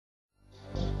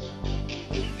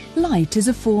Light is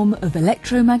a form of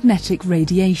electromagnetic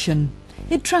radiation.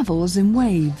 It travels in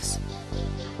waves.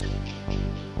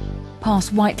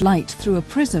 Pass white light through a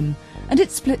prism and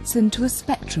it splits into a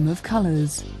spectrum of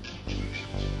colours.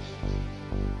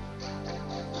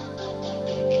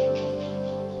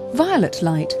 Violet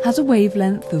light has a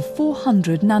wavelength of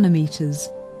 400 nanometers.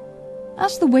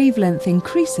 As the wavelength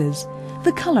increases,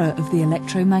 the colour of the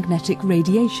electromagnetic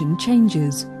radiation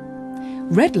changes.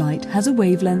 Red light has a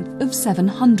wavelength of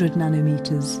 700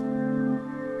 nanometers.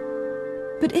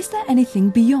 But is there anything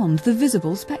beyond the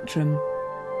visible spectrum?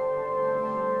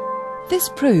 This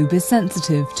probe is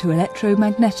sensitive to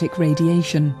electromagnetic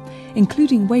radiation,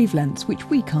 including wavelengths which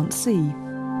we can't see.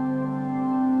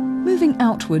 Moving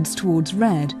outwards towards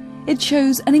red, it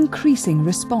shows an increasing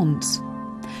response.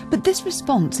 But this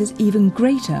response is even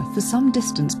greater for some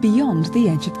distance beyond the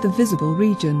edge of the visible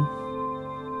region.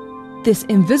 This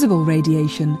invisible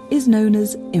radiation is known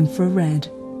as infrared.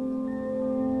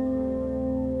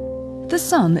 The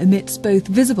sun emits both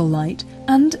visible light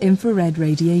and infrared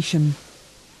radiation.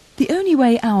 The only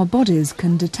way our bodies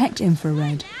can detect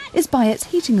infrared is by its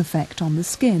heating effect on the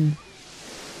skin.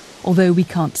 Although we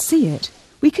can't see it,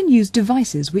 we can use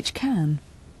devices which can.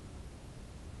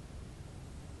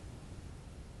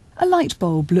 A light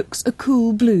bulb looks a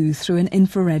cool blue through an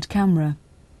infrared camera.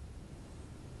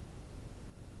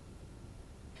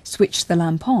 Switch the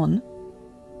lamp on,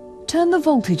 turn the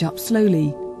voltage up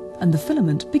slowly, and the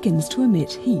filament begins to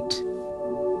emit heat.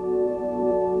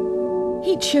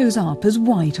 Heat shows up as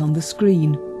white on the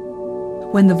screen.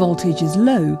 When the voltage is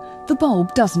low, the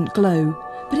bulb doesn't glow,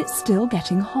 but it's still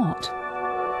getting hot.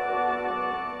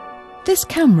 This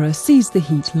camera sees the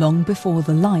heat long before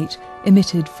the light,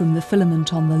 emitted from the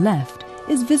filament on the left,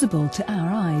 is visible to our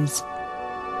eyes.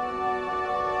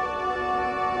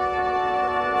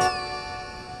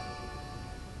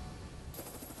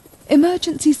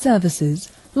 Emergency services,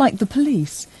 like the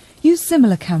police, use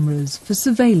similar cameras for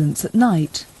surveillance at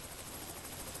night.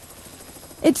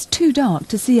 It's too dark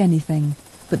to see anything,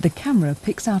 but the camera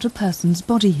picks out a person's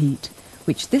body heat,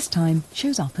 which this time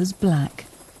shows up as black.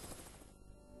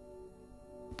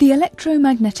 The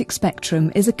electromagnetic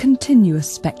spectrum is a continuous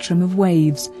spectrum of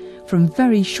waves, from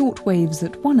very short waves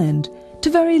at one end to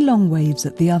very long waves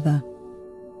at the other.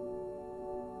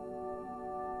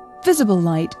 Visible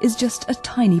light is just a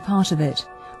tiny part of it,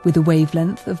 with a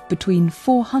wavelength of between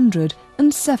 400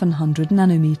 and 700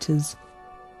 nanometers.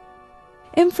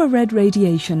 Infrared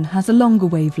radiation has a longer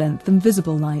wavelength than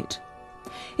visible light.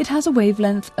 It has a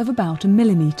wavelength of about a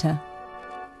millimeter.